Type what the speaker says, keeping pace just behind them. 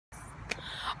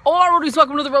Hola, Roadies.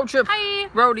 Welcome to the road trip. Hi.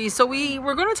 Roadies. So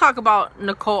we're going to talk about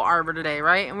Nicole Arbour today,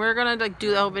 right? And we're going to do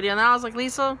the whole video. And I was like,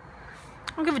 Lisa,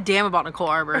 I don't give a damn about Nicole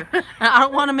Arbour. And I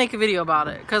don't want to make a video about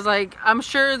it. Because, like, I'm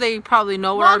sure they probably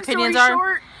know what our opinions are.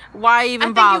 Short, why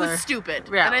even bother? I think it was stupid.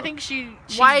 Yeah. And I think she's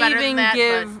why better even than that,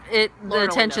 give it the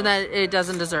attention that it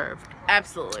doesn't deserve?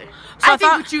 Absolutely. So I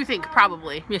think what you think,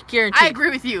 probably. Yeah, guaranteed. I agree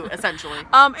with you, essentially.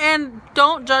 And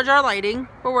don't judge our lighting.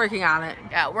 We're working on it.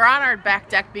 Yeah, we're on our back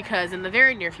deck because in the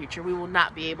very near future we will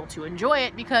not be able to enjoy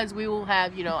it because we will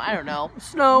have, you know, I don't know,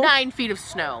 snow. 9 feet of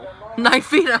snow. 9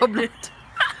 feet of it.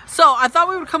 So I thought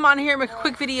we would come on here and make a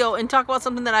quick video and talk about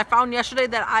something that I found yesterday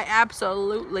that I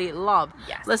absolutely love.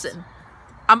 Yes. Listen,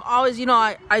 I'm always, you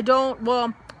know, I don't,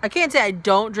 well, I can't say I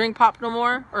don't drink pop no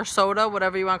more, or soda,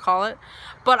 whatever you want to call it,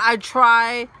 but I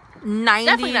try 90...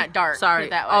 Definitely not dark. Sorry.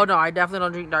 That way. Oh, no, I definitely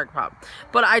don't drink dark pop.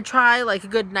 But I try, like, a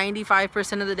good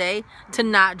 95% of the day to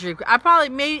not drink. I probably,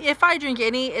 maybe, if I drink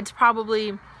any, it's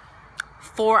probably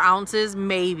 4 ounces,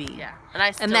 maybe. Yeah, and I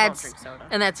still don't drink soda.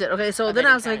 And that's it. Okay, so then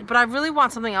I was like, but I really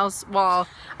want something else while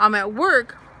I'm at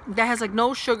work that has, like,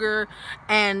 no sugar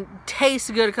and tastes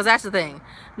good, because that's the thing.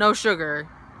 No sugar.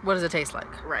 What does it taste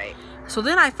like? Right. So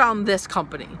then I found this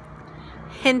company,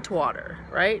 Hint Water,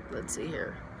 right? Let's see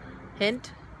here.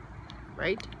 Hint,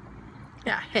 right?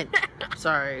 Yeah, Hint.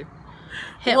 Sorry.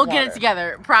 Hint we'll water. get it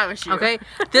together, promise you. Okay,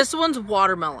 this one's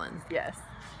watermelon. Yes.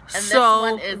 And so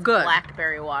this one is good.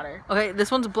 blackberry water. Okay, this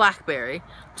one's blackberry.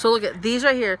 So look at these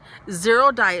right here.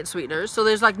 0 diet sweeteners. So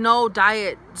there's like no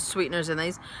diet sweeteners in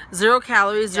these. 0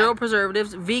 calories, 0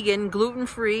 preservatives, vegan,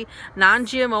 gluten-free,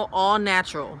 non-GMO, all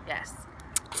natural. Yes.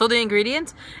 So the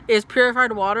ingredients is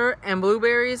purified water and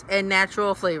blueberries and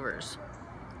natural flavors.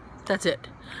 That's it.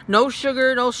 No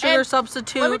sugar, no sugar and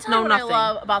substitute, let me tell no you what nothing. I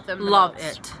love about them. Love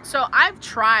most. it. So I've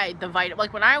tried the vitamin.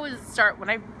 Like when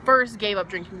I first gave up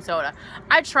drinking soda,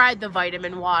 I tried the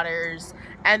vitamin waters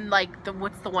and like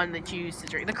what's the one that you used to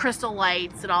drink, the Crystal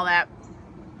Lights and all that.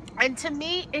 And to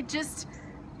me, it just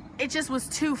was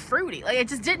too fruity. Like it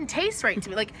just didn't taste right to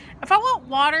me. Like if I want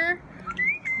water,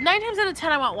 9 times out of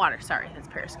 10 I want water. Sorry, that's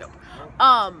Periscope.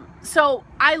 So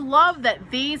I love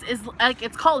that these is like,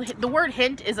 it's called, the word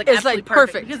hint is like it's absolutely like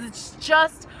perfect because it's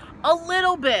just a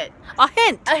little bit, a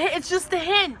hint. It's just a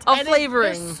hint of and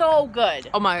flavoring. They're so good.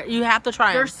 Oh my, you have to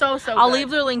try them. They're so good. I'll leave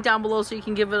their link down below so you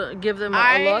can give them a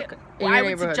look in your I would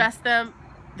neighborhood. suggest them.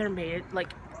 They're made like,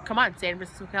 come on, San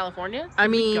Francisco, California. I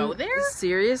mean, go there?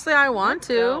 Seriously, I want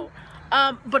to.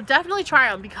 But definitely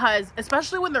try them because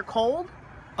especially when they're cold.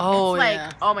 Oh, it's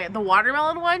like, oh my god, the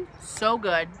watermelon one, so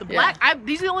good. The black,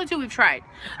 these are the only 2 we've tried.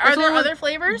 Are there other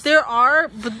flavors? There are,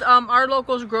 but our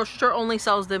local grocery store only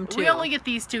sells them 2. We only get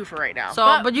these 2 for right now.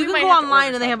 So, but you can go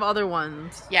online and they have other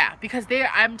ones. Yeah, because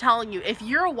I'm telling you, if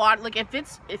you're a water, like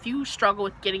if you struggle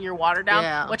with getting your water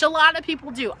down, which a lot of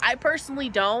people do, I personally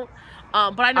don't,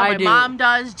 but I know my mom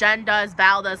does, Jen does,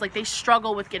 Val does, like they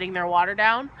struggle with getting their water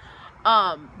down.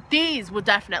 These will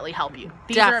definitely help you.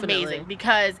 These are amazing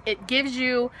because it gives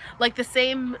you like the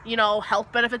same, you know,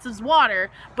 health benefits as water,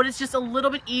 but it's just a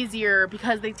little bit easier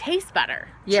because they taste better.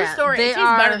 Yeah, true story. It tastes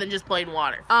better than just plain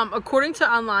water. According to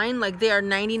online, like they are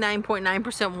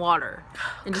 99.9% water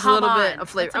and just a little bit of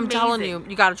flavor. I'm telling you,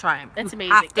 you gotta try them. It's amazing.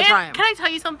 You have to try them. Can I tell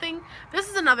you something? This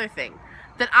is another thing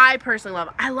that I personally love.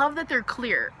 I love that they're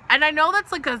clear. And I know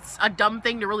that's like a dumb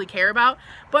thing to really care about,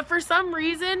 but for some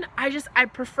reason, I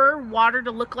prefer water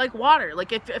to look like water.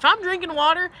 Like if I'm drinking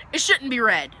water, it shouldn't be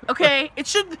red, okay? it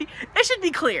should be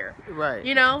clear. Right.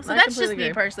 You know? So that's just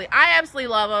me personally. I absolutely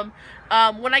love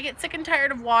them. When I get sick and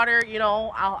tired of water, you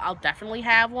know, I'll definitely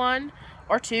have 1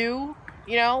 or 2,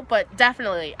 you know, but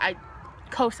definitely I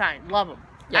co-sign, love them.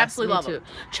 Yes, absolutely love them.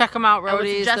 Check them out, Roadies. I would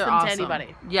suggest They're them awesome. to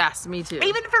anybody. Yes, me too.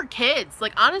 Even for kids.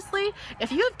 Like, honestly, if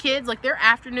you have kids, like, they're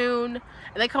afternoon,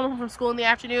 and they come home from school in the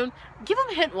afternoon, give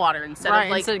them hint water instead of,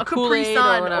 like, a Capri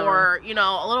Sun or, you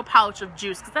know, a little pouch of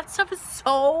juice. Because that stuff is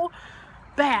so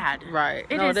bad. Right.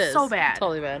 It is so bad.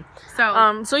 Totally bad.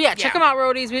 So, yeah, check them out,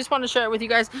 Roadies. We just wanted to share it with you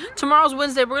guys. Tomorrow's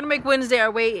Wednesday. We're going to make Wednesday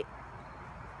our weight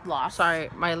loss. Sorry,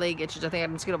 my leg itches. I think I had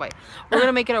a mosquito bite. We're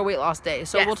gonna make it our weight loss day.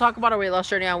 So we'll talk about our weight loss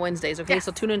journey on Wednesdays. Okay,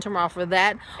 so tune in tomorrow for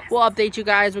that. We'll update you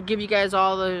guys. We'll give you guys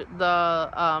all the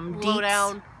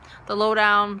lowdown, the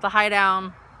lowdown, the high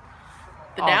down,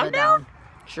 the down.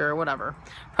 Sure, whatever.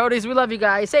 Roadies, we love you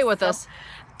guys. Say it with us.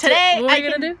 Today, what are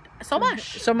you gonna do? So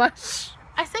much. So much.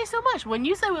 I say so much. When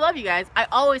you say we love you guys, I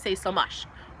always say so much.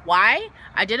 Why?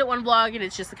 I did it one vlog and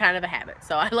it's just a kind of a habit.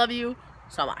 So I love you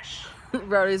so much.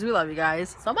 Roadies, we love you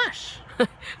guys so much.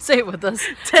 Say it with us.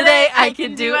 Today I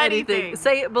can do anything.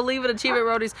 Say it, believe it, achieve it,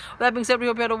 Roadies. With that being said, we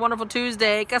hope you had a wonderful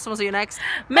Tuesday. Guess we'll see you next.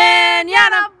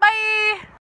 Mañana. Bye.